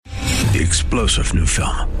the explosive new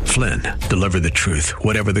film, Flynn, Deliver the Truth,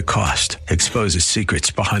 Whatever the Cost, exposes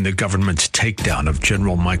secrets behind the government's takedown of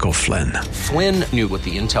General Michael Flynn. Flynn knew what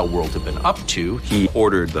the intel world had been up to. He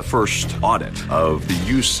ordered the first audit of the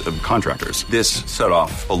use of contractors. This set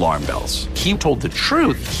off alarm bells. He told the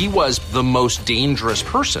truth. He was the most dangerous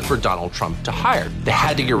person for Donald Trump to hire. They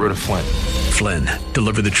had to get rid of Flynn. Flynn,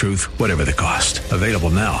 Deliver the Truth, Whatever the Cost. Available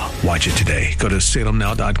now. Watch it today. Go to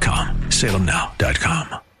salemnow.com.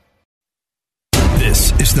 salemnow.com.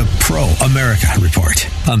 This is the Pro America Report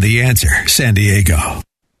on The Answer San Diego.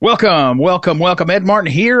 Welcome. Ed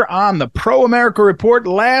Martin here on the Pro America Report,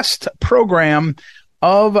 last program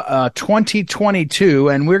of 2022,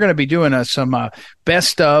 and we're going to be doing some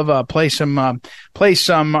best of, play some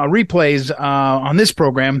replays on this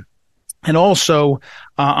program, and also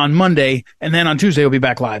on Monday, and then on Tuesday we'll be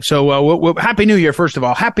back live. So Happy New Year, first of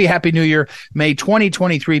all. Happy New Year. May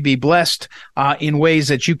 2023 be blessed in ways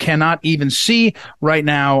that you cannot even see right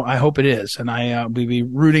now. I hope it is, and we'll be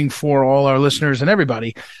rooting for all our listeners and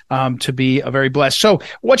everybody to be very blessed. So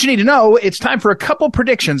what you need to know, it's time for a couple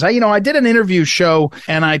predictions. I did an interview show,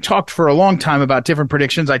 and I talked for a long time about different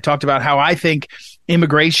predictions. I talked about how I think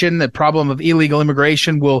immigration, the problem of illegal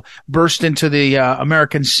immigration, will burst into the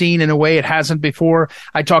American scene in a way it hasn't before.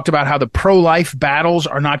 I talked about how the pro-life battles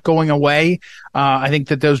are not going away. I think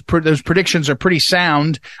that those predictions are pretty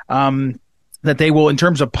sound, that they will in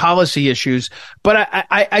terms of policy issues. But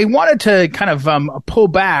I wanted to kind of pull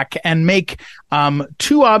back and make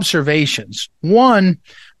two observations. One,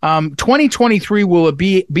 2023 will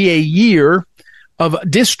be a year of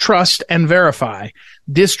distrust and verify.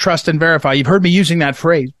 Distrust and verify. You've heard me using that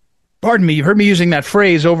phrase. Pardon me. You've heard me using that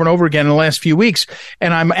phrase over and over again in the last few weeks.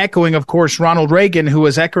 And I'm echoing, of course, Ronald Reagan, who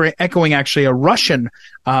was echoing actually a Russian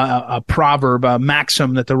a proverb, a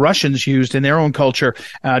maxim that the Russians used in their own culture.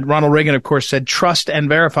 Ronald Reagan, of course, said trust and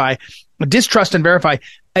verify. Distrust and verify.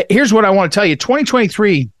 Here's what I want to tell you.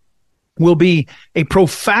 2023 will be a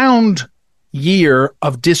profound year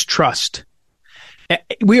of distrust.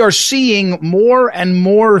 We are seeing more and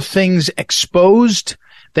more things exposed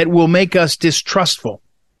that will make us distrustful.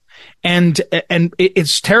 And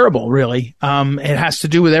it's terrible, really. It has to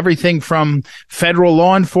do with everything from federal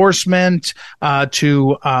law enforcement,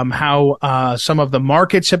 to, how, some of the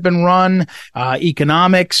markets have been run,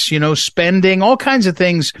 economics, spending, all kinds of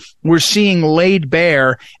things we're seeing laid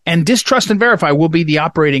bare, and distrust and verify will be the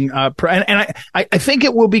operating, and I think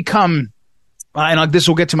it will become, and this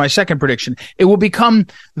will get to my second prediction. It will become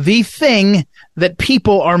the thing that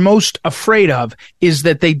people are most afraid of, is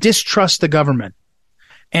that they distrust the government.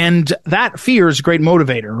 And that fear is a great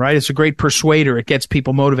motivator, right? It's a great persuader. It gets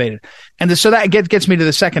people motivated. And so that gets me to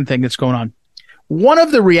the second thing that's going on. One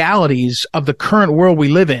of the realities of the current world we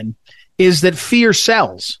live in is that fear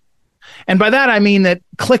sells. And by that, I mean that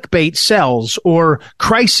clickbait sells, or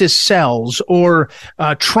crisis sells, or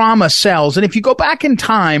trauma sells. And if you go back in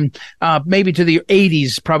time, maybe to the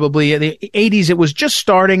 80s, probably the 80s, it was just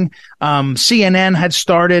starting. CNN had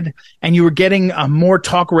started, and you were getting more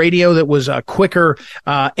talk radio that was quicker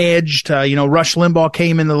edged. Rush Limbaugh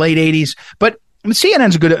came in the late 80s. But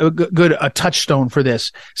CNN's a good touchstone for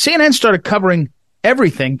this. CNN started covering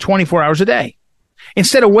everything 24 hours a day.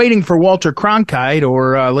 Instead of waiting for Walter Cronkite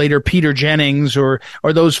or later Peter Jennings or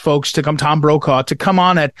those folks to come, Tom Brokaw, to come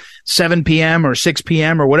on at 7 p.m. or 6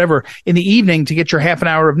 p.m. or whatever in the evening to get your half an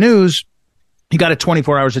hour of news, you got it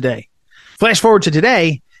 24 hours a day. Flash forward to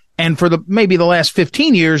today, and for maybe the last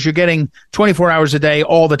 15 years, you're getting 24 hours a day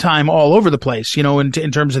all the time, all over the place, in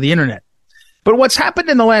terms of the internet. But what's happened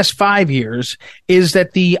in the last 5 years is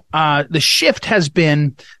that the shift has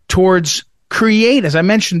been towards create, as I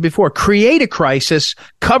mentioned before, create a crisis,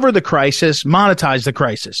 cover the crisis, monetize the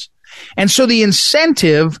crisis. And so the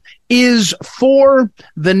incentive is for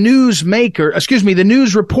the news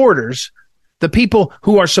reporters, the people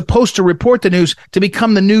who are supposed to report the news, to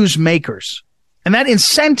become the news makers. And that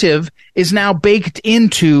incentive is now baked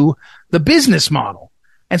into the business model.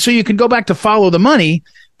 And so you can go back to follow the money,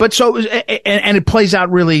 but and it plays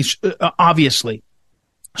out really obviously.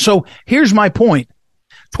 So here's my point.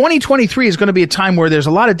 2023 is going to be a time where there's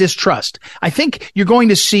a lot of distrust. I think you're going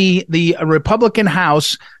to see the Republican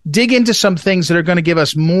House dig into some things that are going to give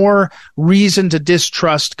us more reason to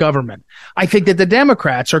distrust government. I think that the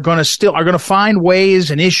Democrats are going to find ways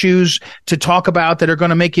and issues to talk about that are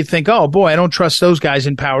going to make you think, oh boy, I don't trust those guys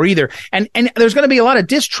in power either. And there's going to be a lot of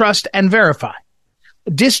distrust and verify.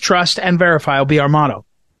 Distrust and verify will be our motto.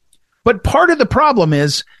 But part of the problem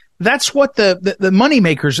is, that's what the money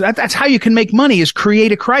makers, that's how you can make money, is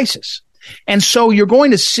create a crisis. And so you're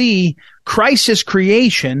going to see crisis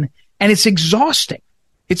creation, and it's exhausting.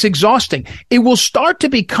 It's exhausting. It will start to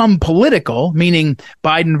become political, meaning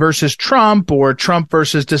Biden versus Trump or Trump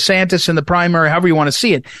versus DeSantis in the primary, however you want to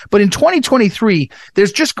see it. But in 2023,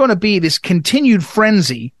 there's just going to be this continued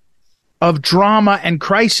frenzy of drama and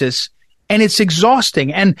crisis, and it's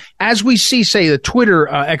exhausting. And as we see, say, the Twitter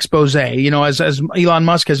expose, as Elon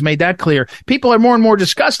Musk has made that clear, people are more and more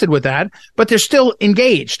disgusted with that, but they're still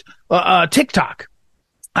engaged. TikTok.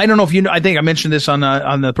 I don't know if I think I mentioned this on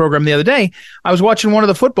the program the other day. I was watching one of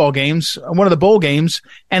the football games, one of the bowl games,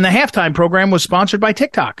 and the halftime program was sponsored by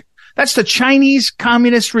TikTok. That's the Chinese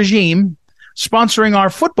communist regime sponsoring our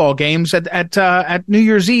football games at New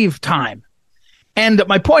Year's Eve time. And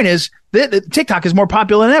my point is that TikTok is more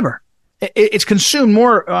popular than ever. It's consumed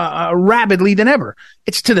more rapidly than ever.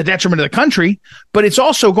 It's to the detriment of the country, but it's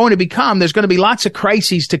also going to become, there's going to be lots of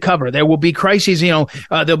crises to cover. There will be crises,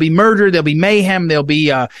 there'll be murder, there'll be mayhem, there'll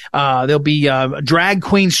be drag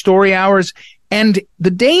queen story hours. And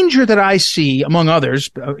the danger that I see, among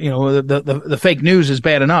others, the fake news is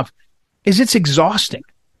bad enough, is it's exhausting.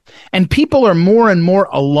 And people are more and more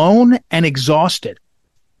alone and exhausted.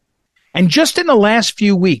 And just in the last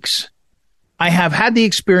few weeks, I have had the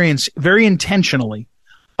experience very intentionally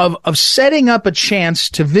of setting up a chance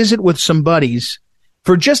to visit with some buddies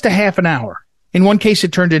for just a half an hour. In one case,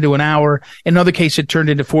 it turned into an hour. In another case, it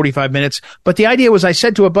turned into 45 minutes. But the idea was I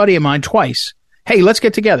said to a buddy of mine twice, hey, let's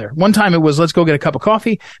get together. One time it was, let's go get a cup of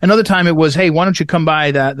coffee. Another time it was, hey, why don't you come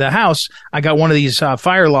by the house? I got one of these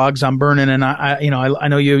fire logs I'm burning, and I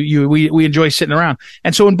know we enjoy sitting around.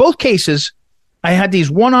 And so in both cases, I had these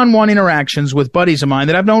one-on-one interactions with buddies of mine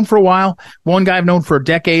that I've known for a while. One guy I've known for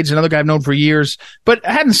decades, another guy I've known for years, but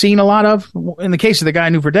I hadn't seen a lot of. In the case of the guy I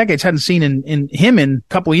knew for decades, hadn't seen in him in a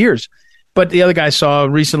couple of years. But the other guy I saw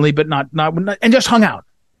recently, but not, and just hung out.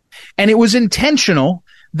 And it was intentional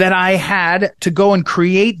that I had to go and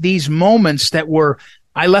create these moments that were,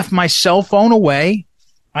 I left my cell phone away.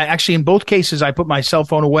 I actually, in both cases, I put my cell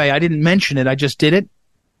phone away. I didn't mention it. I just did it.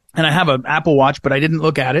 And I have an Apple Watch, but I didn't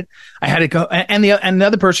look at it. I had to go, and the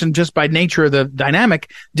other person, just by nature of the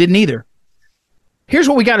dynamic, didn't either. Here's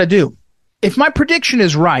what we got to do. If my prediction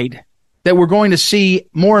is right, that we're going to see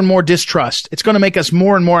more and more distrust, it's going to make us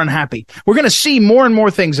more and more unhappy. We're going to see more and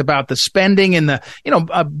more things about the spending and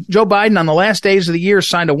Joe Biden on the last days of the year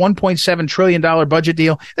signed a $1.7 trillion budget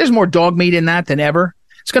deal. There's more dog meat in that than ever.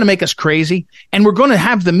 It's going to make us crazy. And we're going to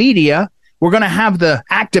have the media. We're going to have the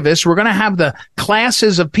activists. We're going to have the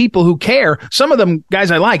classes of people who care. Some of them guys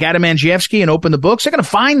I like, Adam Andrzejewski and Open the Books, they're going to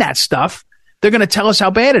find that stuff. They're going to tell us how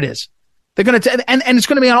bad it is. They're going to, and it's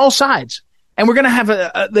going to be on all sides. And we're going to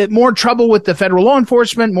have more trouble with the federal law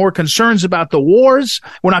enforcement, more concerns about the wars.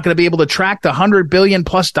 We're not going to be able to track the $100 billion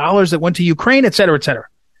plus that went to Ukraine, et cetera, et cetera.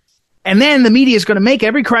 And then the media is going to make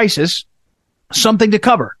every crisis something to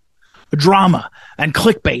cover, drama and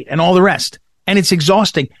clickbait and all the rest. And it's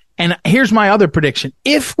exhausting. And here's my other prediction.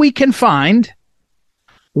 If we can find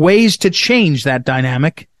ways to change that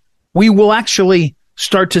dynamic, we will actually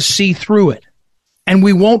start to see through it. And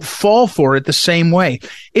we won't fall for it the same way.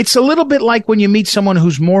 It's a little bit like when you meet someone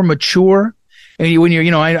who's more mature. And when you're,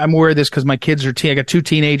 I'm aware of this because my kids are, I got three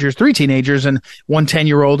teenagers and one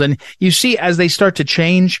 10-year-old. And you see, as they start to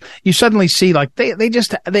change, you suddenly see like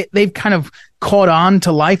they've kind of caught on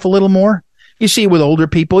to life a little more. You see with older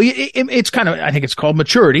people, it's kind of, I think it's called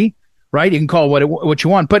maturity, right? You can call it what you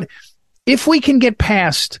want. But if we can get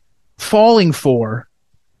past falling for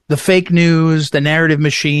the fake news, the narrative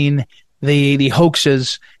machine, the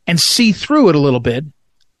hoaxes, and see through it a little bit,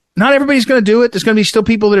 not everybody's going to do it. There's going to be still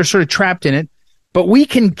people that are sort of trapped in it, but we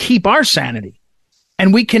can keep our sanity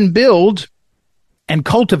and we can build and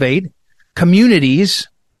cultivate communities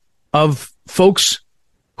of folks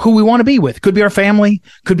who we want to be with. Could be our family,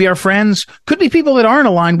 could be our friends, could be people that aren't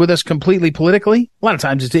aligned with us completely politically. A lot of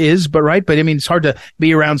times it is, but right. But I mean, it's hard to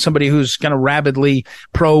be around somebody who's kind of rabidly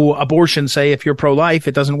pro-abortion, say, if you're pro-life,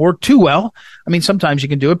 it doesn't work too well. I mean, sometimes you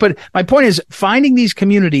can do it. But my point is finding these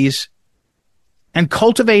communities and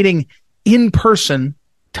cultivating in-person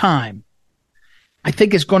time, I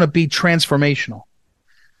think is going to be transformational.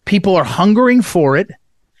 People are hungering for it.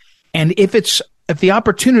 And if the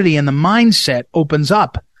opportunity and the mindset opens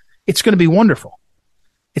up, it's going to be wonderful.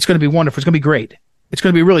 It's going to be wonderful. It's going to be great. It's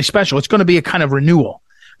going to be really special. It's going to be a kind of renewal.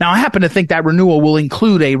 Now, I happen to think that renewal will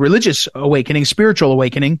include a religious awakening, spiritual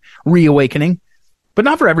awakening, reawakening, but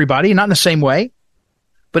not for everybody, not in the same way.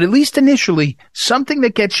 But at least initially, something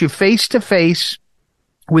that gets you face to face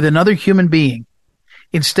with another human being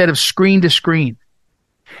instead of screen to screen.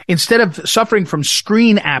 Instead of suffering from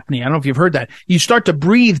screen apnea, I don't know if you've heard that, you start to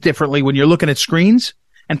breathe differently when you're looking at screens,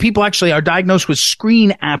 and people actually are diagnosed with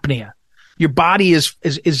screen apnea. Your body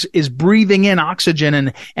is breathing in oxygen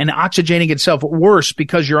and oxygenating itself worse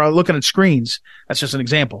because you're looking at screens. That's just an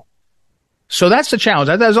example. So that's the challenge.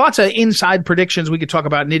 There's lots of inside predictions we could talk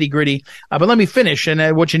about, nitty gritty. But let me finish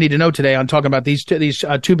and what you need to know today on talking about these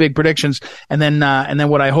two big predictions, and then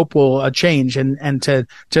what I hope will change and to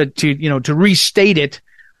restate it.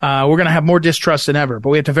 We're going to have more distrust than ever, but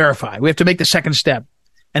we have to verify. We have to make the second step,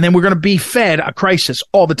 and then we're going to be fed a crisis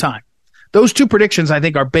all the time. Those two predictions I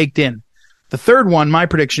think are baked in. The third one, my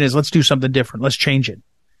prediction is let's do something different. Let's change it.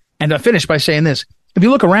 And I finish by saying this: if you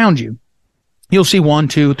look around you, you'll see 1,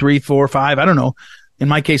 2, 3, 4, 5. I don't know. In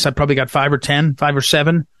my case, I've probably got 5 or 10, 5 or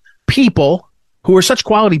 7 people who are such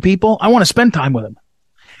quality people. I want to spend time with them.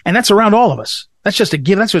 And that's around all of us. That's just a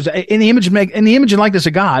gift. That's what's in the image and likeness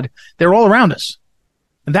of God. They're all around us.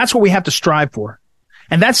 And that's what we have to strive for.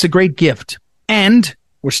 And that's the great gift. And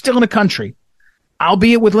we're still in a country,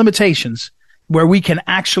 albeit with limitations, where we can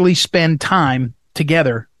actually spend time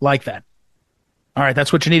together like that. All right,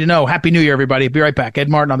 that's what you need to know. Happy New Year, everybody. Be right back. Ed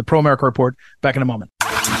Martin on the Pro America Report. Back in a moment.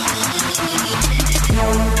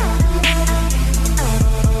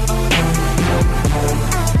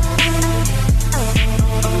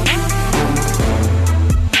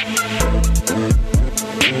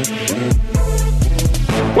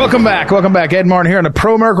 Welcome back. Ed Martin here on the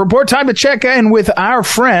Pro America Report. Time to check in with our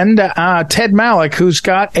friend, Ted Malloch, who's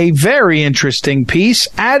got a very interesting piece.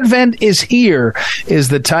 Advent is Here is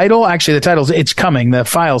the title. Actually, the title's It's Coming. The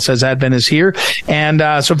file says Advent is Here. And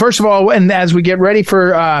so first of all, and as we get ready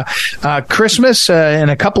for Christmas in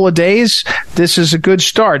a couple of days, this is a good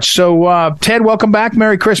start. So, Ted, welcome back.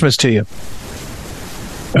 Merry Christmas to you.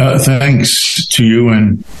 Thanks to you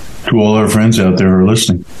and to all our friends out there who are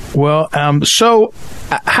listening. Well, so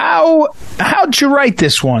how'd you write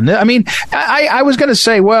this one? I mean, I was going to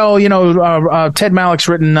say, well, Ted Malloch's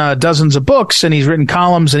written dozens of books, and he's written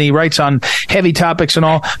columns, and he writes on heavy topics and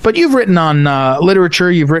all. But you've written on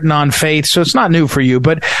literature, you've written on faith, so it's not new for you.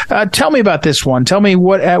 But tell me about this one. Tell me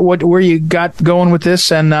where you got going with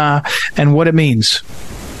this, and what it means.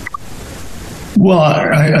 Well,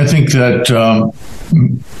 I think that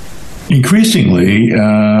increasingly,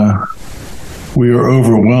 we are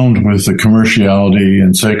overwhelmed with the commerciality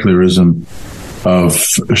and secularism of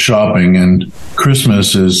shopping, and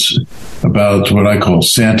Christmas is about what I call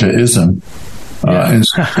Santaism.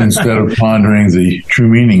 Instead of pondering the true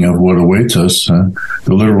meaning of what awaits us,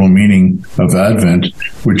 the literal meaning of Advent,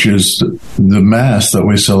 which is the Mass that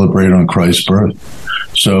we celebrate on Christ's birth.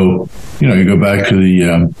 So, you go back to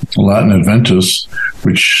the Latin Adventus,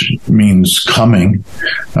 which means coming,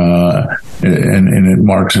 and it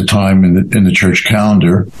marks a time in the church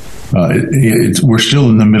calendar. We're still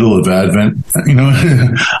in the middle of Advent,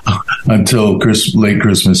 until late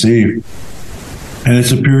Christmas Eve. And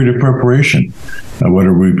it's a period of preparation. What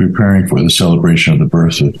are we preparing for? The celebration of the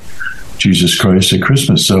birth of Jesus Christ at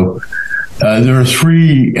Christmas. So there are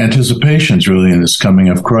 3 anticipations, really, in this coming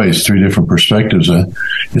of Christ, 3 different perspectives.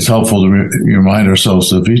 It's helpful to remind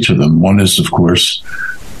ourselves of each of them. One is, of course,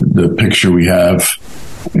 the picture we have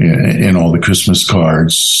in all the Christmas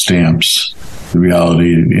cards, stamps, the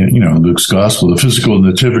reality, Luke's gospel, the physical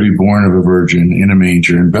nativity born of a virgin in a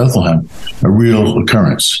manger in Bethlehem, a real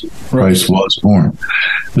occurrence. Christ was born.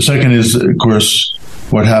 The second is, of course,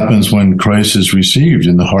 what happens when Christ is received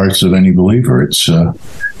in the hearts of any believer. It's an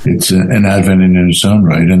advent in its own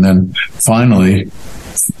right. And then finally,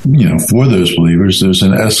 for those believers, there's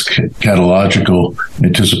an eschatological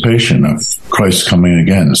anticipation of Christ coming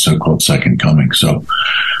again, the so-called second coming. So,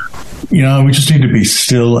 we just need to be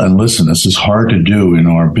still and listen. This is hard to do in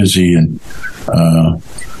our busy and,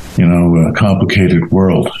 complicated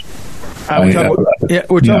world. We're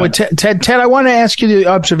talking with Ted. Ted, I want to ask you the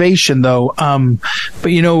observation, though. But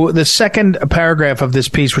the second paragraph of this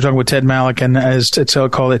piece, we're talking with Ted Malloch, and as it's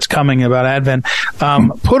called, "It's Coming," about Advent.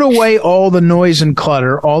 Put away all the noise and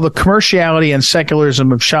clutter, all the commerciality and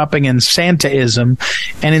secularism of shopping and Santaism,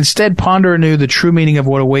 and instead ponder anew the true meaning of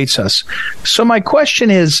what awaits us. So my question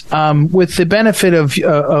is, with the benefit of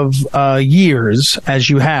years, as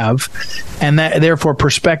you have, and that, therefore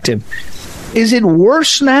perspective, is it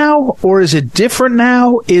worse now, or is it different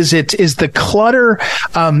now? Is the clutter?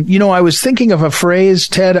 I was thinking of a phrase,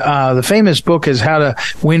 Ted. The famous book is How to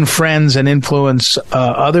Win Friends and Influence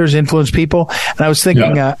Others, Influence People. And I was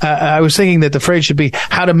thinking, that the phrase should be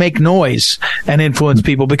How to Make Noise and Influence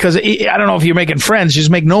People, because I don't know if you're making friends, just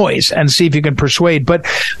make noise and see if you can persuade. But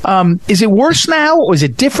is it worse now, or is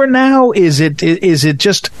it different now? Is it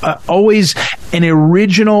just always an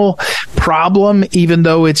original problem, even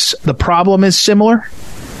though the problem is similar?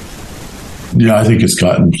 Yeah, I think it's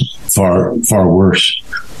gotten far, far worse.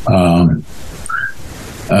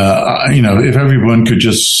 if everyone could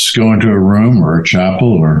just go into a room or a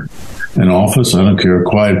chapel or an office, I don't care, a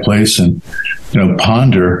quiet place, and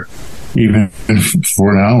ponder even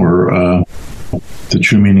for an hour the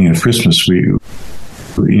true meaning of Christmas, we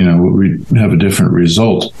have a different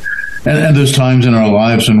result. And there's times in our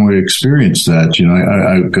lives when we experience that.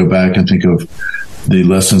 I go back and think of the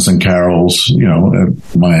lessons and carols,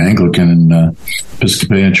 at my Anglican and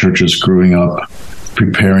Episcopalian churches growing up,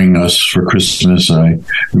 preparing us for Christmas. I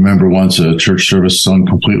remember once a church service sung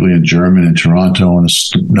completely in German in Toronto on a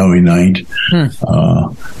snowy night.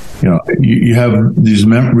 You have these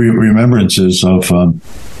remembrances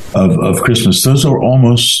of Christmas. Those are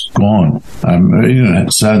almost gone.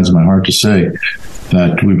 It saddens my heart to say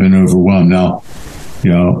that we've been overwhelmed. Now,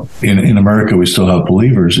 in America, we still have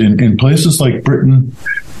believers. In places like Britain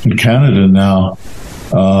and Canada now,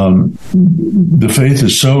 the faith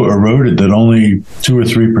is so eroded that only 2 or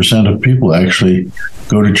 3% of people actually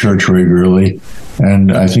go to church regularly.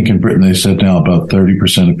 And I think in Britain, they said now about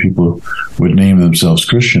 30% of people would name themselves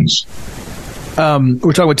Christians.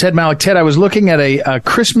 We're talking with Ted Malloch. Ted, I was looking at a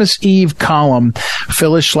Christmas Eve column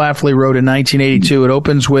Phyllis Schlafly wrote in 1982. It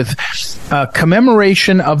opens with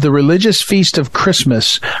commemoration of the religious feast of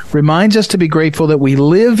Christmas reminds us to be grateful that we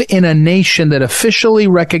live in a nation that officially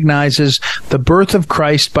recognizes the birth of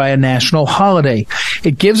Christ by a national holiday.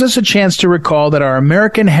 It gives us a chance to recall that our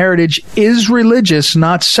American heritage is religious,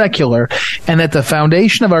 not secular, and that the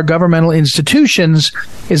foundation of our governmental institutions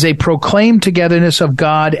is a proclaimed togetherness of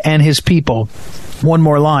God and his people. One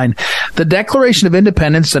more line. The Declaration of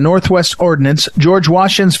Independence, the Northwest Ordinance, George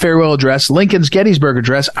Washington's farewell address, Lincoln's Gettysburg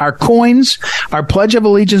Address, our coins, our Pledge of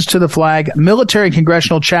Allegiance to the flag, military and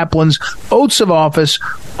congressional chaplains, oaths of office,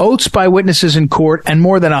 oaths by witnesses in court, and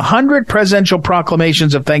more than 100 presidential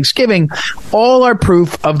proclamations of thanksgiving, all are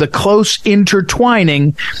proof of the close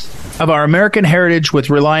intertwining of our American heritage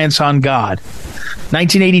with reliance on God.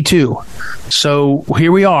 1982. So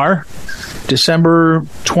here we are, December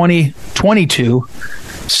 2022.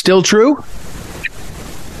 Still true?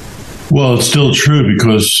 Well, it's still true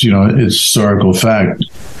because, it's historical fact.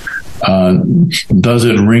 Does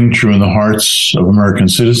it ring true in the hearts of American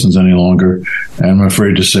citizens any longer? And I'm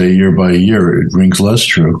afraid to say year by year, it rings less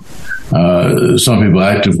true. Some people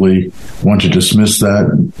actively want to dismiss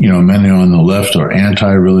that. Many on the left are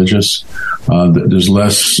anti-religious. There's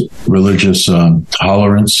less religious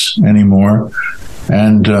tolerance anymore.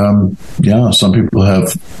 And, some people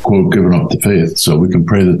have, quote, given up the faith. So we can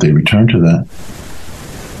pray that they return to that.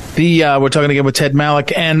 We're talking again with Ted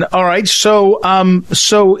Malloch, and all right, so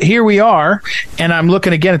here we are, and I'm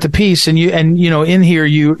looking again at the piece, and in here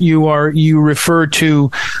you refer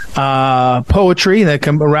to poetry that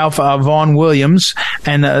Ralph Vaughan Williams,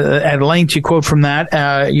 and at length you quote from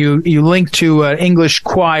that. You link to English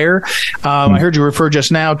choir. I heard you refer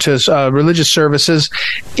just now to religious services.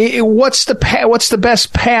 What's the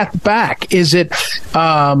best path back? Is it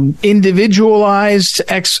individualized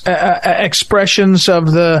expressions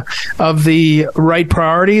of the right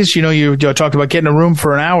priorities? You talked about getting a room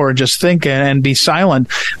for an hour and just think and be silent.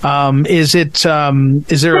 Is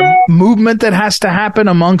there a movement that has to happen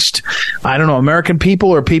amongst, I don't know, American people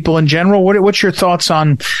or people in general? What's your thoughts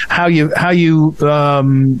on how you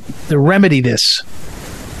remedy this?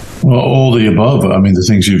 Well, all the above. I mean, the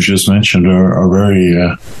things you've just mentioned are very,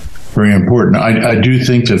 very important. I do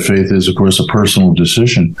think that faith is, of course, a personal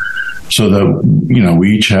decision. So that,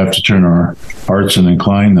 we each have to turn our hearts and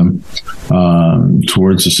incline them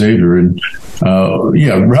towards the Savior. And,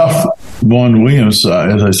 Ralph Vaughan Williams,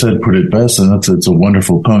 as I said, put it best, and it's a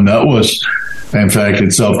wonderful poem. That was, in fact,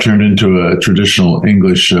 itself turned into a traditional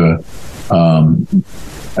English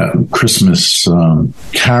Christmas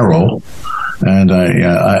carol. And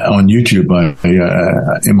I on YouTube,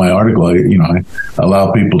 in my article, I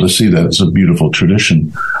allow people to see that it's a beautiful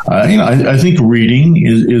tradition. I think reading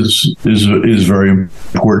is very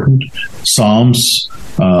important. Psalms,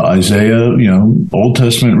 Isaiah, Old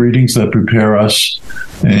Testament readings that prepare us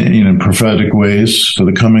in prophetic ways for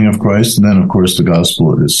the coming of Christ, and then, of course, the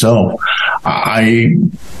gospel itself. I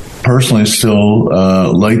personally still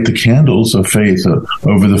light the candles of faith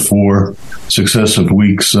over the 4 successive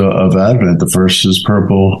weeks of Advent. The first is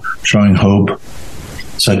purple, showing hope.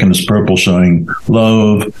 Second is purple, showing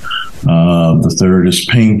love. The third is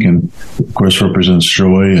pink, and of course represents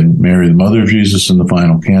joy and Mary, the mother of Jesus. And the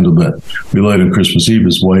final candle that we light on Christmas Eve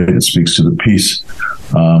is white. It speaks to the peace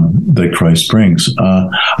that Christ brings. I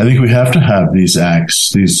think we have to have these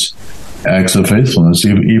acts of faithfulness,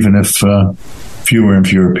 even if fewer and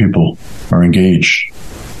fewer people are engaged.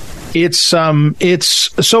 It's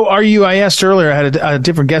so. Are you? I asked earlier. I had a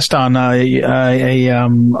different guest on a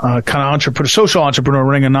kind of entrepreneur, social entrepreneur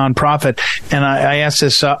running a nonprofit, and I asked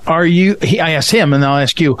this. Are you? I asked him, and I'll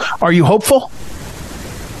ask you. Are you hopeful?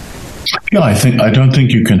 Yeah, I don't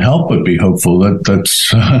think you can help but be hopeful.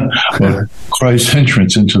 That's what Christ's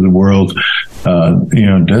entrance into the world,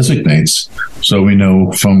 designates. So we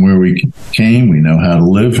know from where we came, we know how to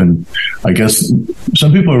live, and I guess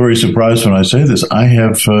some people are very surprised when I say this. I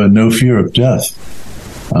have no fear of death.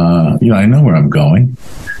 I know where I'm going,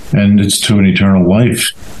 and it's to an eternal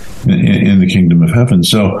life in the kingdom of heaven.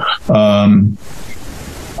 So.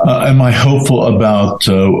 Am I hopeful about,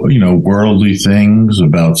 worldly things,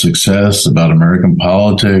 about success, about American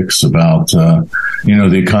politics, about,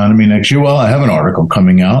 the economy next year? Well, I have an article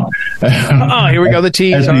coming out. Here we go. The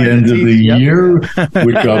tease. At the end of the year,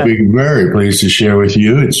 which I'll be very pleased to share with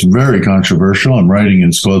you. It's very controversial. I'm writing,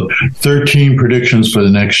 it's called 13 Predictions for the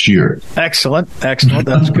Next Year. Excellent. That's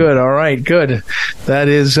good. All right. Good. That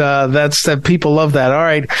is, that people love that.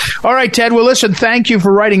 All right, Ted. Well, listen, thank you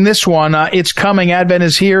for writing this one. It's coming. Advent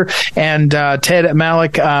is here. And Ted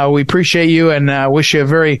Malloch, we appreciate you and wish you a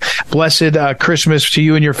very blessed Christmas to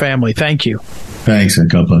you and your family. Thank you. Thanks, and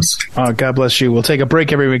God bless. God bless you. We'll take a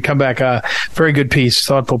break, everybody. Come back. Very good piece,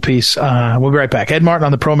 thoughtful piece. We'll be right back. Ed Martin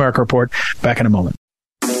on the Pro America Report. Back in a moment.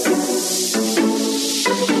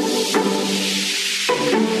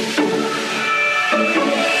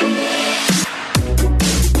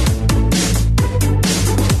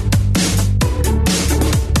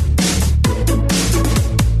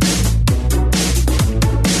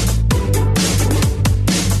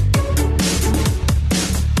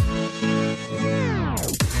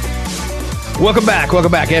 Welcome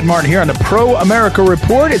back. Ed Martin here on the Pro America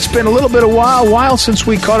Report. It's been a little bit while since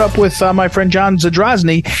we caught up with my friend John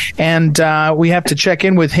Zadrozny, and we have to check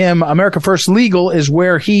in with him. America First Legal is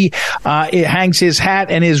where he hangs his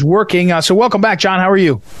hat and is working. So welcome back, John. How are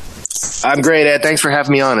you? I'm great, Ed. Thanks for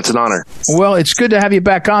having me on. It's an honor. Well, it's good to have you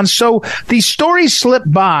back on. So these stories slip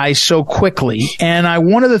by so quickly, and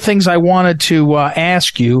one of the things I wanted to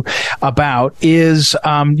ask you about is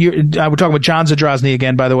we're talking with John Zadrozny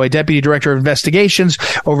again, by the way, Deputy Director of Investigations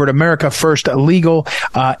over at America First Legal,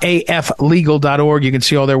 aflegal.org. You can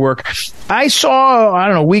see all their work. I saw,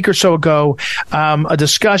 a week or so ago, a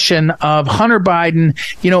discussion of Hunter Biden.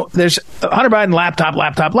 There's Hunter Biden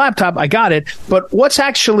laptop. I got it. But what's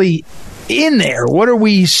actually in there? What are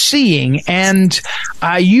we seeing? And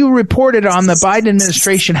you reported on the Biden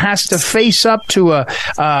administration has to face up to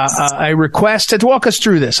a request to walk us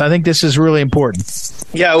through this. I think this is really important.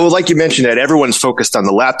 Yeah, well, like you mentioned, Ed, everyone's focused on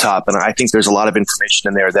the laptop, and I think there's a lot of information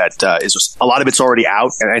in there that is a lot of it's already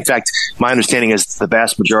out. And in fact, my understanding is the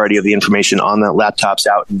vast majority of the information on that laptop's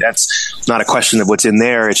out, and that's not a question of what's in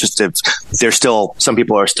there. It's just that some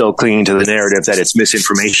people are still clinging to the narrative that it's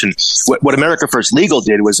misinformation. What America First Legal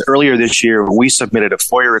did was earlier this year, we submitted a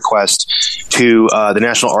FOIA request to the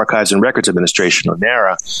National Archives and Records Administration, or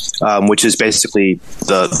NARA, which is basically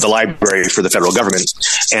the library for the federal government.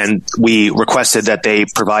 And we requested that they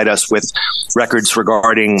provide us with records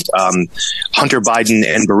regarding Hunter Biden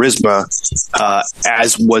and Burisma,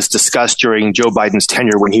 as was discussed during Joe Biden's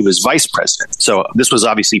tenure when he was vice president. So this was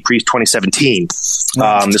obviously pre-2017.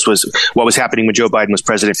 This was what was happening when Joe Biden was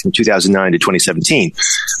president from 2009 to 2017.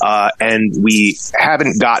 And we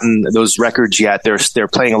haven't gotten those records yet. They're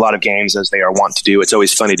playing a lot of games, as they are wont to do. It's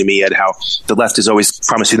always funny to me, Ed, how the left is always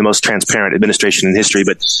promising the most transparent administration in history,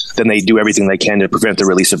 but then they do everything they can to prevent the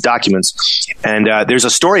release of documents. And there's a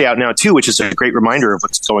story out now, too, which is a great reminder of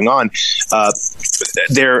what's going on.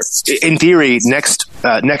 In theory,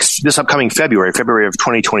 this upcoming February of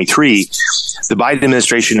 2023, the Biden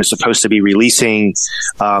administration is supposed to be releasing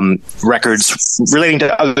records relating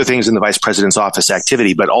to other things in the vice president's office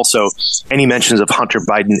activity, but also any mentions of Hunter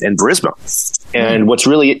Biden and Burisma. And what's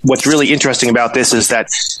really interesting about this is that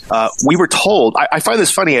we were told, I find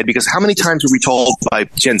this funny, Ed, because how many times were we told by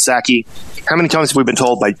Jen Psaki, how many times have we been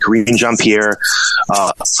told by Karine Jean-Pierre,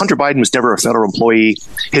 Hunter Biden was never a federal employee.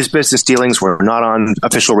 His business dealings were not on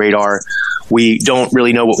official radar. We don't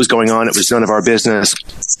really know what was going on. It was none of our business.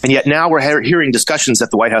 And yet now we're hearing discussions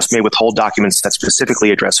that the White House may withhold documents that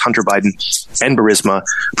specifically address Hunter Biden and Burisma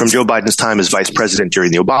from Joe Biden's time as vice president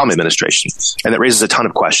during the Obama administration. And that raises a ton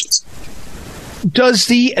of questions. Does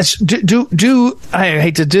I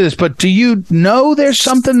hate to do this, but do you know there's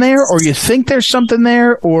something there, or you think there's something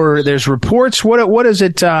there, or there's reports? What is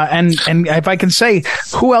it? And if I can say,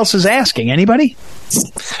 who else is asking? Anybody?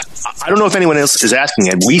 I don't know if anyone else is asking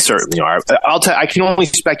it. We certainly are. I can only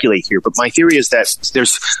speculate here, but my theory is that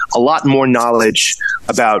there's a lot more knowledge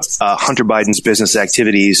about Hunter Biden's business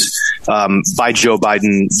activities by Joe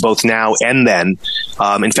Biden, both now and then.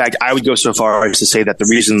 In fact, I would go so far as to say that the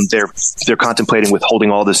reason they're contemplating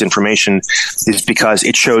withholding all this information is because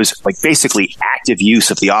it shows basically active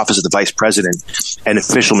use of the office of the vice president and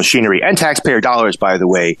official machinery and taxpayer dollars, by the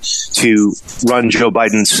way, to run Joe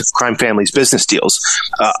Biden's crime family's business deals.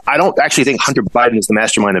 I don't actually think Hunter Biden is the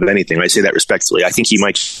mastermind of anything. I say that respectfully. I think he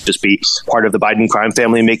might just be part of the Biden crime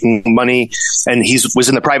family making money, and he was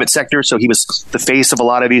in the private sector, so he was the face of a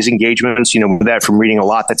lot of these engagements. That from reading a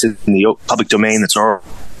lot that's in the public domain that's already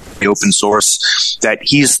open source, that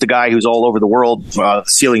he's the guy who's all over the world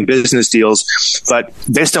sealing business deals. But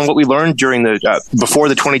based on what we learned during before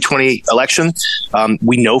the 2020 election,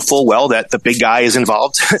 we know full well that the big guy is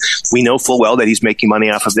involved. We know full well that he's making money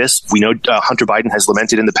off of this. We know Hunter Biden has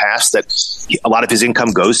lamented in the past that a lot of his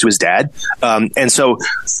income goes to his dad. And so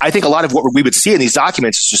I think a lot of what we would see in these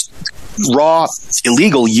documents is just raw,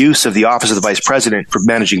 illegal use of the office of the vice president for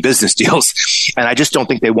managing business deals. And I just don't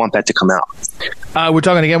think they want that to come out. We're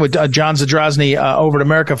talking again with John Zadrozny over at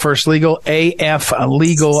America First Legal,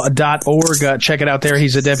 aflegal.org. Check it out there.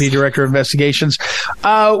 He's a deputy director of investigations.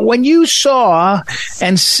 When you saw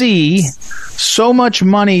and see so much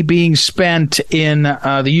money being spent in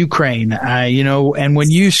the Ukraine, and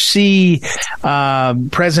when you see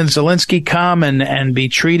President Zelensky come and be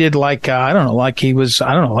treated like he was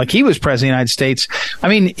president of the United States. I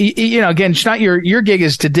mean, again, it's not your gig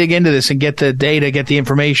is to dig into this and get the data, get the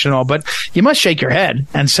information and all, but you must shake your head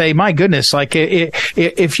and say, my goodness,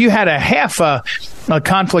 if you had a half a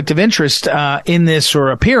conflict of interest in this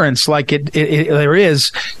or appearance like there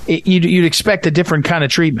is, you'd expect a different kind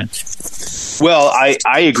of treatment. Well,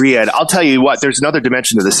 I agree, Ed. I'll tell you what, there's another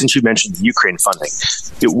dimension to this. Since you mentioned the Ukraine funding,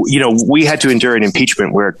 we had to endure an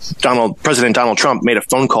impeachment where President Donald Trump made a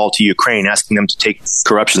phone call to Ukraine asking them to take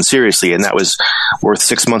corruption seriously, and that was worth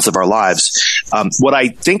 6 months of our lives. What I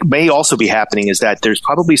think may also be happening is that there's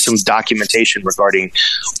probably some documentation regarding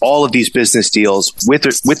all of these business deals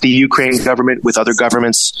with the Ukraine government, with other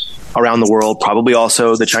governments around the world, probably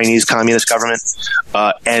also the Chinese Communist government.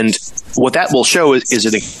 And what that will show is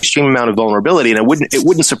an extreme amount of vulnerability. And it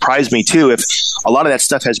wouldn't surprise me, too, if a lot of that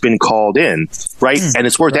stuff has been called in, right? And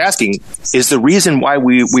it's worth asking, is the reason why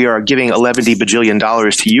we are giving $11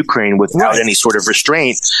 bajillion to Ukraine without any sort of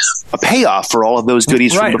restraint a payoff for all of those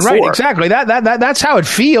goodies from before? Right, exactly. That's how it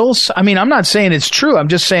feels. I mean, I'm not saying it's true. I'm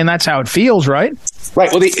just saying that's how it feels, right?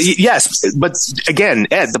 Right. Well, yes. But again,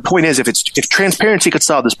 Ed, the point is, if transparency could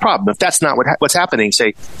solve this problem, if that's not what's happening,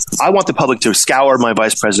 say, I want the public to scour my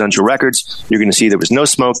vice presidential records. You're going to see there was no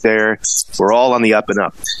smoke there. We're all on the up and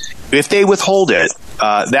up. If they withhold it,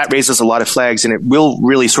 that raises a lot of flags, and it will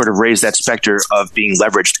really sort of raise that specter of being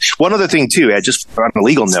leveraged. One other thing, too, Ed, just on a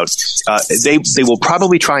legal note, they will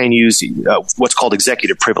probably try and use what's called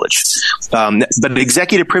executive privilege. But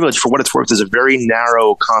executive privilege, for what it's worth, is a very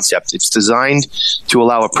narrow concept. It's designed to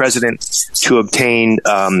allow a president to obtain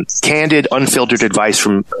candid, unfiltered advice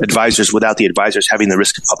from advisors without the advisors having the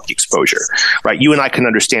risk of public exposure. Right? You and I can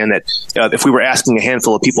understand that if we were asking a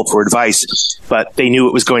handful of people for advice, but they knew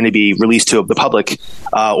it was going to be released to the public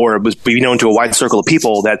or it was be known to a wide circle of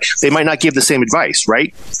people, that they might not give the same advice,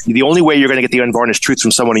 right? The only way you're going to get the unvarnished truth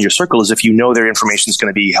from someone in your circle is if you know their information is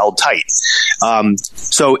going to be held tight.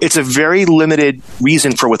 So it's a very limited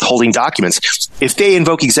reason for withholding documents. If they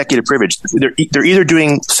invoke executive privilege, they're either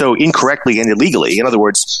doing so incorrectly and illegally. In other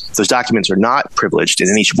words, those documents are not privileged in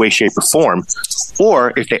any way, shape, or form.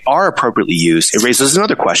 Or if they are appropriately used, it raises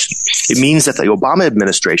another question. It means that the Obama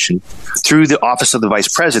administration, through the office of the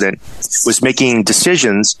vice president, was making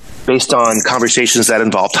decisions based on conversations that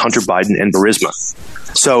involved Hunter Biden and Burisma.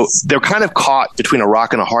 So they're kind of caught between a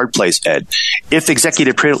rock and a hard place, Ed. If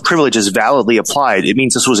executive privilege is validly applied, it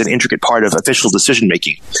means this was an intricate part of official decision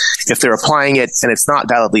making. If they're applying it and it's not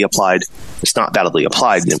validly applied, it's not validly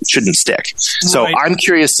applied and it shouldn't stick. So I'm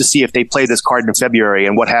curious to see if they play this card in February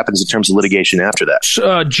and what happens in terms of litigation after that.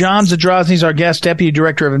 John Zadrozny is our guest, Deputy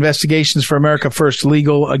Director of Investigations for America First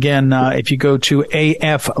Legal. Again, if you go to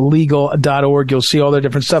aflegal.org, you'll see all their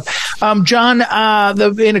different stuff. John,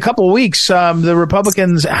 in a couple of weeks, the Republicans,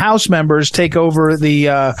 House members take over the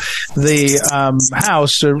House.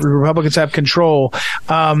 The Republicans have control.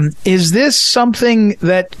 Is this something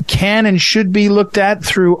that can and should be looked at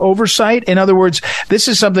through oversight? In other words, this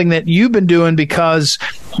is something that you've been doing because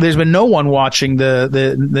there's been no one watching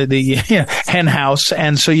the hen house,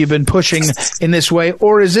 and so you've been pushing in this way.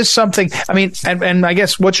 Or is this something? I mean, and I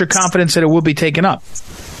guess what's your confidence that it will be taken up?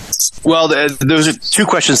 Well, those are two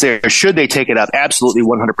questions there. Should they take it up? Absolutely,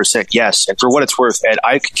 100% yes. And for what it's worth, Ed,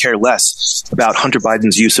 I could care less about Hunter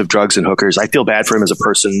Biden's use of drugs and hookers. I feel bad for him as a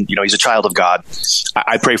person. You know, he's a child of God.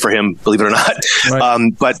 I pray for him, believe it or not.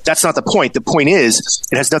 Right. But that's not the point. The point is,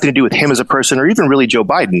 it has nothing to do with him as a person or even really Joe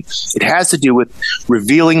Biden. It has to do with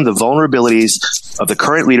revealing the vulnerabilities of the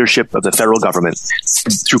current leadership of the federal government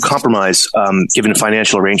through compromise, given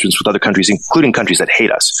financial arrangements with other countries, including countries that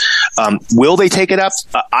hate us. Will they take it up?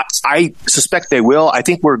 I suspect they will. I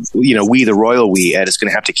think we, the royal we, Ed, is going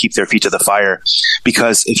to have to keep their feet to the fire,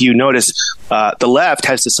 because if you notice, the left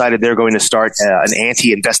has decided they're going to start an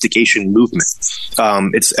anti-investigation movement.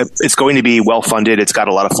 It's going to be well funded. It's got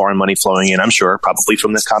a lot of foreign money flowing in, I'm sure, probably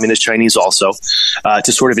from the communist Chinese also,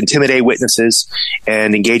 to sort of intimidate witnesses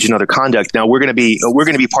and engage in other conduct. Now we're going to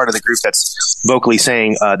be part of the group that's vocally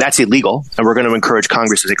saying that's illegal, and we're going to encourage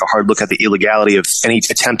Congress to take a hard look at the illegality of any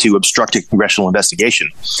attempt to obstruct a congressional investigation.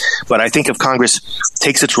 But I think if Congress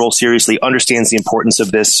takes its role seriously, understands the importance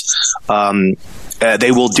of this,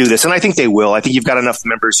 they will do this. And I think they will. I think you've got enough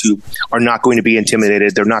members who are not going to be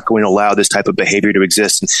intimidated. They're not going to allow this type of behavior to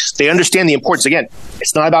exist. And they understand the importance. Again,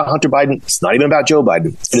 it's not about Hunter Biden. It's not even about Joe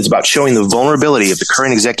Biden. It is about showing the vulnerability of the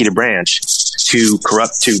current executive branch to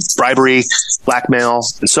bribery, blackmail,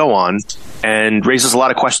 and so on, and raises a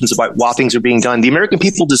lot of questions about why things are being done. The American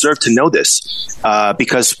people deserve to know this,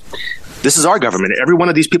 because this is our government. Every one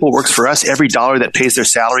of these people works for us. Every dollar that pays their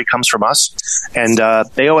salary comes from us, and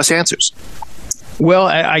they owe us answers. Well,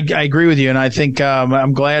 I agree with you, and I think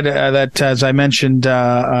I'm glad that, as I mentioned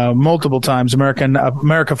multiple times,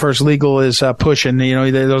 America First Legal is pushing. You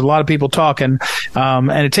know, there's a lot of people talking,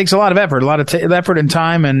 and it takes a lot of effort, effort and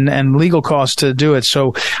time and legal costs to do it.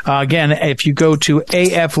 So again, if you go to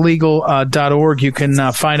aflegal.org, you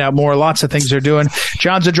can find out more. Lots of things they're doing.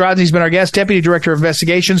 John Zadradzi's been our guest, Deputy Director of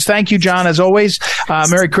Investigations. Thank you, John, as always.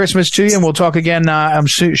 Merry Christmas to you, and we'll talk again, I'm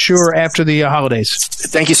sure, after the holidays.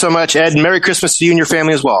 Thank you so much, Ed. Merry Christmas to you and your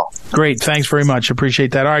family as well. Great. Thanks very much.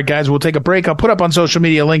 Appreciate that. All right, guys, we'll take a break. I'll put up on social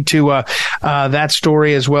media a link to that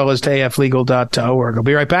story as well as to aflegal.org. I'll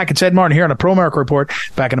be right back. It's Ed Martin here on the Pro America Report.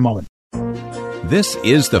 Back in a moment. This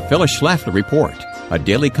is the Phyllis Schlafly Report, a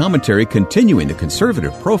daily commentary continuing the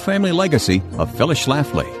conservative pro-family legacy of Phyllis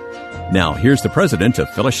Schlafly. Now, here's the president of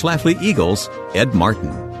Phyllis Schlafly Eagles, Ed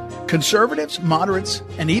Martin. Conservatives, moderates,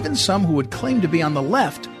 and even some who would claim to be on the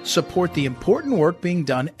left support the important work being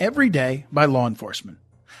done every day by law enforcement.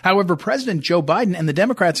 However, President Joe Biden and the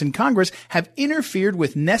Democrats in Congress have interfered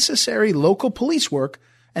with necessary local police work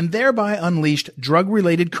and thereby unleashed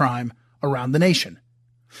drug-related crime around the nation.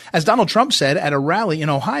 As Donald Trump said at a rally in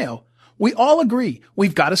Ohio, "We all agree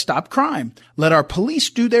we've got to stop crime. Let our police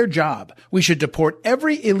do their job. We should deport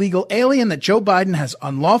every illegal alien that Joe Biden has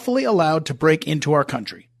unlawfully allowed to break into our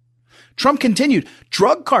country." Trump continued,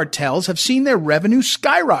 "Drug cartels have seen their revenue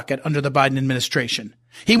skyrocket under the Biden administration."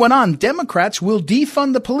 He went on, "Democrats will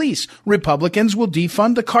defund the police. Republicans will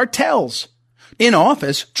defund the cartels." In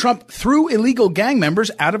office, Trump threw illegal gang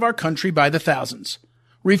members out of our country by the thousands.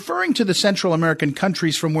 Referring to the Central American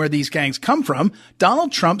countries from where these gangs come from,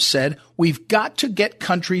 Donald Trump said, "We've got to get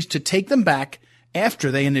countries to take them back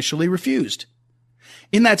after they initially refused."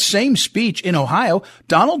 In that same speech in Ohio,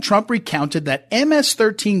 Donald Trump recounted that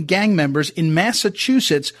MS-13 gang members in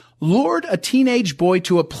Massachusetts lured a teenage boy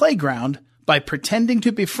to a playground by pretending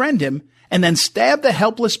to befriend him and then stabbed the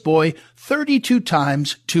helpless boy 32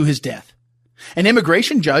 times to his death. An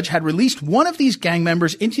immigration judge had released one of these gang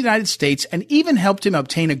members into the United States and even helped him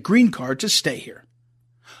obtain a green card to stay here.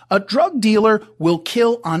 A drug dealer will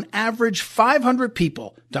kill on average 500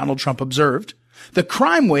 people, Donald Trump observed. The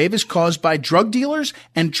crime wave is caused by drug dealers,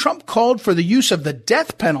 and Trump called for the use of the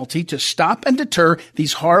death penalty to stop and deter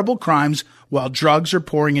these horrible crimes while drugs are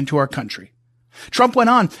pouring into our country. Trump went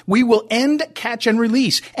on, "We will end catch and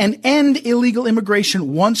release and end illegal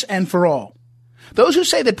immigration once and for all." Those who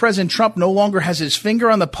say that President Trump no longer has his finger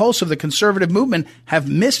on the pulse of the conservative movement have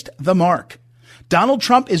missed the mark. Donald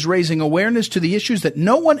Trump is raising awareness to the issues that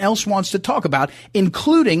no one else wants to talk about,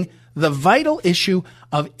 including the vital issue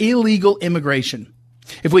of illegal immigration.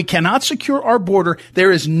 If we cannot secure our border,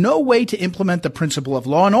 there is no way to implement the principle of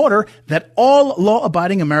law and order that all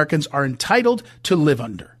law-abiding Americans are entitled to live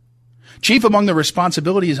under. Chief among the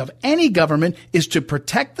responsibilities of any government is to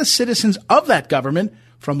protect the citizens of that government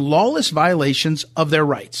from lawless violations of their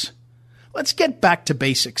rights. Let's get back to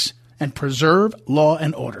basics and preserve law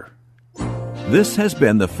and order. This has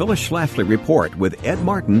been the Phyllis Schlafly Report with Ed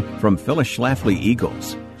Martin from Phyllis Schlafly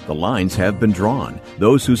Eagles. The lines have been drawn,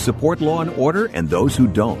 those who support law and order and those who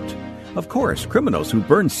don't. Of course, criminals who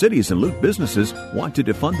burn cities and loot businesses want to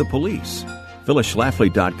defund the police.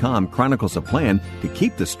 PhyllisSchlafly.com chronicles a plan to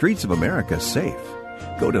keep the streets of America safe.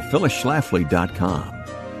 Go to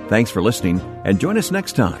PhyllisSchlafly.com. Thanks for listening, and join us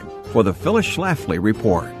next time for the Phyllis Schlafly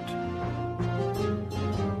Report.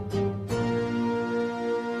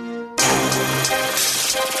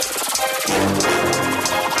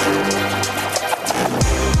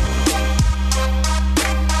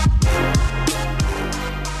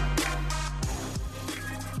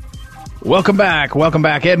 Welcome back. Welcome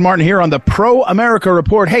back. Ed Martin here on the Pro America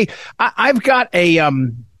Report. Hey, I've got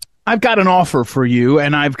an offer for you,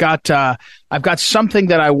 and I've got something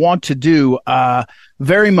that I want to do,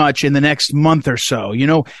 very much in the next month or so. You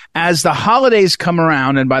know, as the holidays come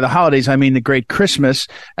around, and by the holidays, I mean the great Christmas,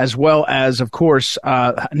 as well as, of course,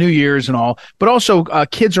 New Year's and all, but also,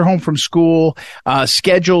 kids are home from school,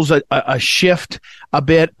 schedules a shift a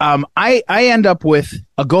bit. I end up with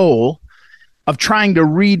a goal of trying to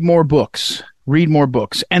read more books.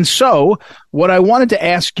 And so what I wanted to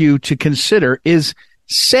ask you to consider is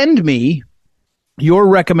send me your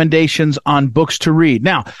recommendations on books to read.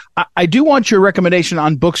 Now, I do want your recommendation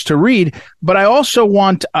on books to read, but I also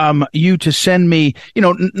want you to send me,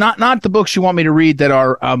 not the books you want me to read that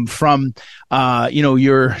are from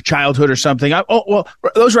your childhood or something.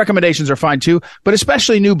 Those recommendations are fine too, but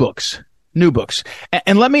especially new books.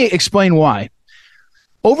 And let me explain why.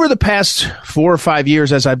 Over the past 4 or 5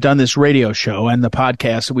 years, as I've done this radio show and the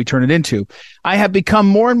podcast that we turn it into, I have become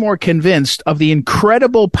more and more convinced of the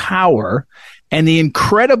incredible power and the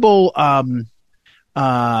incredible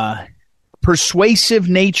persuasive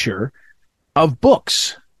nature of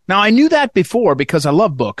books. Now, I knew that before because I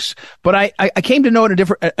love books, but I came to know it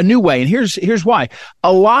a new way. And here's why.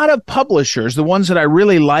 A lot of publishers, the ones that I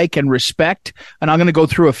really like and respect, and I'm going to go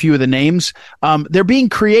through a few of the names, they're being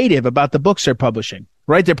creative about the books they're publishing.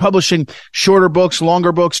 Right? They're publishing shorter books,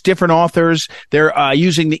 longer books, different authors. They're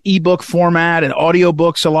using the ebook format and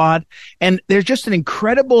audiobooks a lot. And there's just an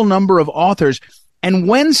incredible number of authors. And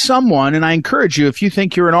when someone, and I encourage you, if you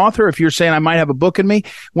think you're an author, if you're saying I might have a book in me,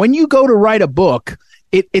 when you go to write a book,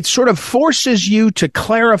 it sort of forces you to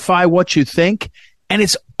clarify what you think. And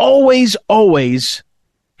it's always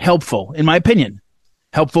helpful, in my opinion.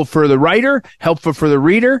 Helpful for the writer, helpful for the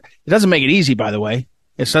reader. It doesn't make it easy, by the way.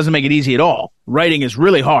 It doesn't make it easy at all. Writing is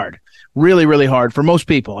really hard, really, really hard for most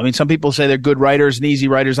people. I mean, some people say they're good writers and easy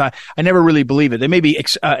writers. I never really believe it. They may be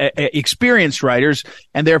experienced writers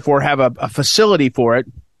and therefore have a facility for it.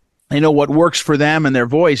 They know what works for them and their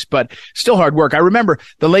voice, but still hard work. I remember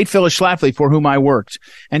the late Phyllis Schlafly, for whom I worked,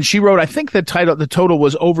 and she wrote, I think the total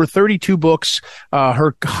was over 32 books.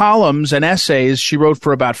 Her columns and essays she wrote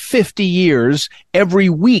for about 50 years every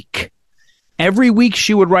week. Every week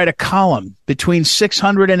she would write a column between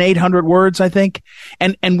 600 and 800 words, I think.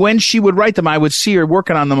 And when she would write them, I would see her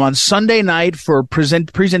working on them on Sunday night for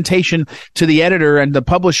presentation to the editor and the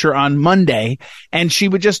publisher on Monday. And she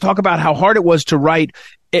would just talk about how hard it was to write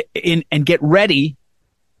and get ready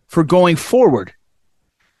for going forward,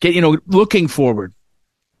 looking forward.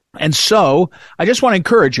 And so I just want to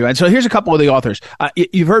encourage you. And so here's a couple of the authors.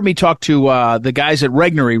 You've heard me talk to the guys at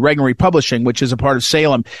Regnery Publishing, which is a part of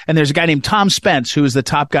Salem. And there's a guy named Tom Spence, who is the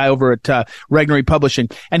top guy over at Regnery Publishing.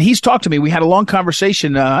 And he's talked to me. We had a long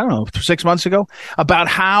conversation, 6 months ago, about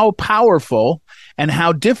how powerful and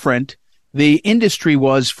how different the industry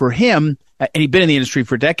was for him. And he'd been in the industry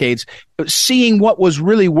for decades, seeing what was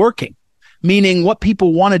really working, meaning what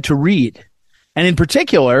people wanted to read. And in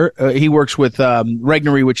particular, he works with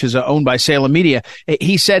Regnery, which is owned by Salem Media.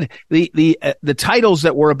 He said the titles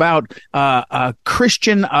that were about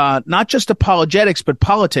Christian, not just apologetics, but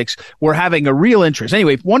politics, were having a real interest.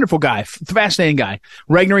 Anyway, wonderful guy, fascinating guy.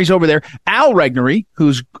 Regnery's over there. Al Regnery,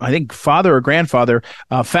 whose I think father or grandfather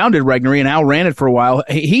founded Regnery, and Al ran it for a while.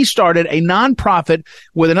 He started a nonprofit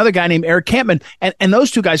with another guy named Eric Campman, and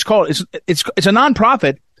those two guys call it. It's a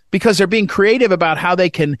nonprofit because they're being creative about how they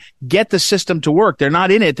can get the system to work. They're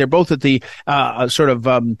not in it. They're both at the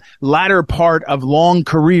latter part of long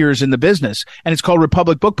careers in the business. And it's called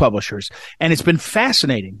Republic Book Publishers. And it's been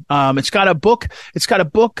fascinating. It's got a book.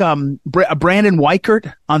 Brandon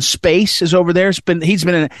Weichert on space is over there. He's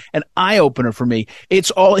been an eye opener for me.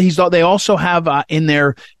 They also have in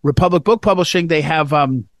their Republic Book Publishing, they have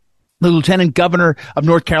the lieutenant governor of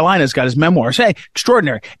North Carolina's got his memoirs. Hey,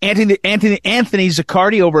 extraordinary. Anthony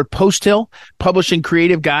Zaccardi over at Post Hill, publishing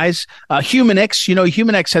creative guys. Humanix,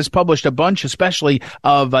 Humanix has published a bunch, especially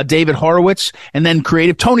of David Horowitz, and then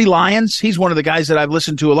creative. Tony Lyons, he's one of the guys that I've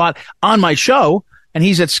listened to a lot on my show. And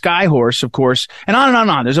he's at Skyhorse, of course, and on and on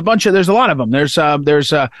and on. There's a lot of them. There's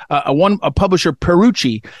a publisher,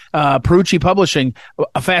 Perucci Publishing,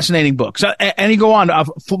 a fascinating book. So, and you go on,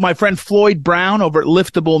 my friend Floyd Brown over at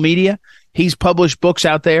Liftable Media. he's published books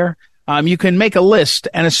out there. You can make a list,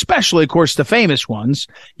 and especially, of course, the famous ones.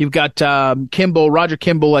 You've got Roger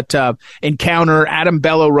Kimball at Encounter. Adam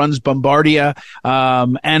Bello runs Bombardier.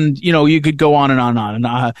 And, you could go on and on and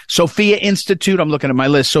on. Sophia Institute, I'm looking at my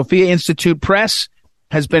list. Sophia Institute Press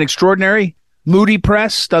has been extraordinary. Moody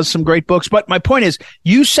Press does some great books. But my point is,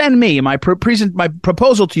 you send me, my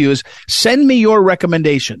proposal to you is send me your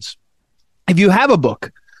recommendations. If you have a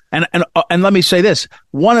book, and let me say this,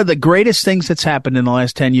 one of the greatest things that's happened in the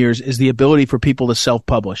last 10 years is the ability for people to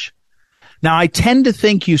self-publish. Now, I tend to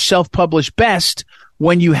think you self-publish best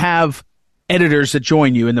when you have editors that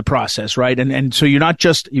join you in the process, right? And so you're not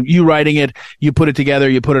just you writing it, you put it together,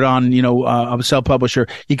 you put it on, a self-publisher.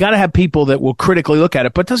 You got to have people that will critically look at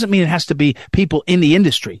it, but it doesn't mean it has to be people in the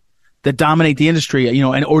industry that dominate the industry,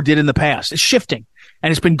 or did in the past. It's shifting,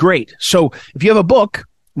 and it's been great. So if you have a book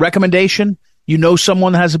recommendation,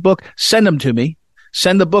 someone that has a book, send them to me.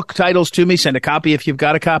 Send the book titles to me. Send a copy if you've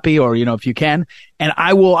got a copy, or, if you can. And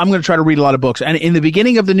I'm going to try to read a lot of books. And in the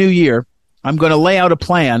beginning of the new year, I'm going to lay out a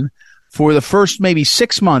plan for the first maybe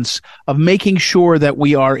 6 months of making sure that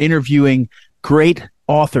we are interviewing great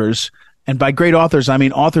authors. And by great authors, I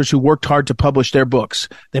mean authors who worked hard to publish their books.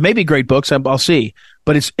 They may be great books, I'll see.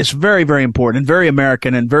 But it's very, very important and very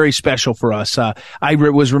American and very special for us. I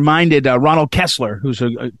was reminded, Ronald Kessler, who's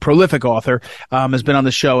a prolific author, has been on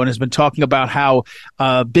the show and has been talking about how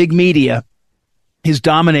big media is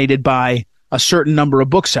dominated by a certain number of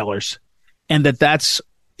booksellers, and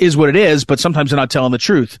is what it is, but sometimes they're not telling the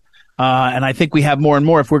truth. And I think we have more and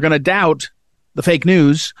more. If we're going to doubt the fake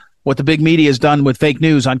news, what the big media has done with fake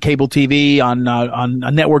news on cable TV,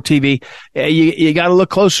 on network TV, you got to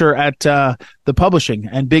look closer at the publishing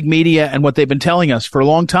and big media and what they've been telling us for a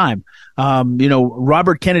long time.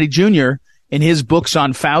 Robert Kennedy Jr. in his books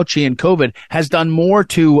on Fauci and COVID has done more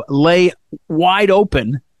to lay wide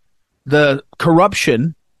open the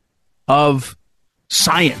corruption of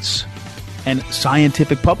science and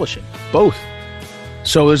scientific publishing, both.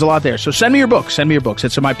 So there's a lot there. So send me your books.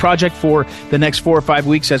 It's my project for the next 4 or 5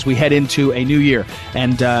 weeks as we head into a new year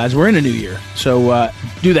and as we're in a new year. So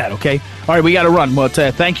do that, okay? All right, we got to run. Well,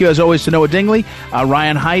 thank you, as always, to Noah Dingley,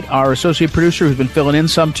 Ryan Haidt, our associate producer, who's been filling in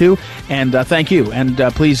some, too. And thank you. And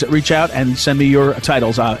please reach out and send me your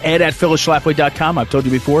titles. ed@phyllisschlafly.com, I've told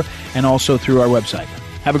you before, and also through our website.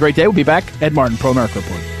 Have a great day. We'll be back. Ed Martin, Pro America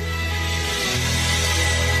Report.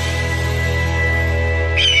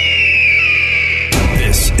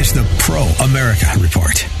 This is the Pro America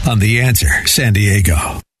Report on The Answer San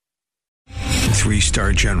Diego.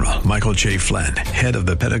 3-star General Michael J. Flynn, head of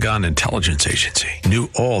the Pentagon Intelligence Agency, knew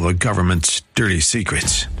all the government's dirty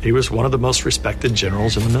secrets. He was one of the most respected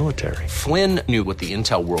generals in the military. Flynn knew what the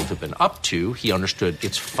intel world had been up to. He understood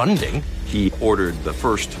its funding. He ordered the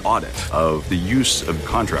first audit of the use of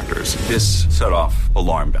contractors. This set off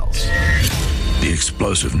alarm bells. The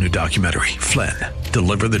explosive new documentary, Flynn,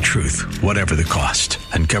 Deliver the Truth, Whatever the Cost,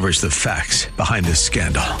 uncovers the facts behind this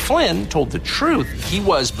scandal. Flynn told the truth. He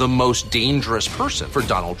was the most dangerous person for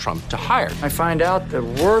Donald Trump to hire. I find out the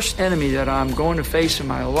worst enemy that I'm going to face in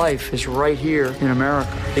my life is right here in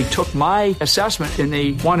America. They took my assessment and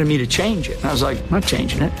they wanted me to change it. And I was like, I'm not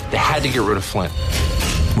changing it. They had to get rid of Flynn.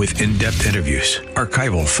 With in-depth interviews,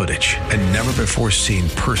 archival footage, and never-before-seen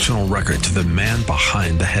personal records of the man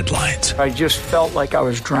behind the headlines. I just felt like I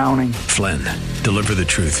was drowning. Flynn, Deliver the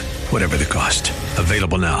Truth, Whatever the Cost.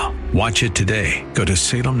 Available now. Watch it today. Go to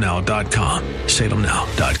salemnow.com.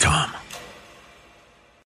 salemnow.com.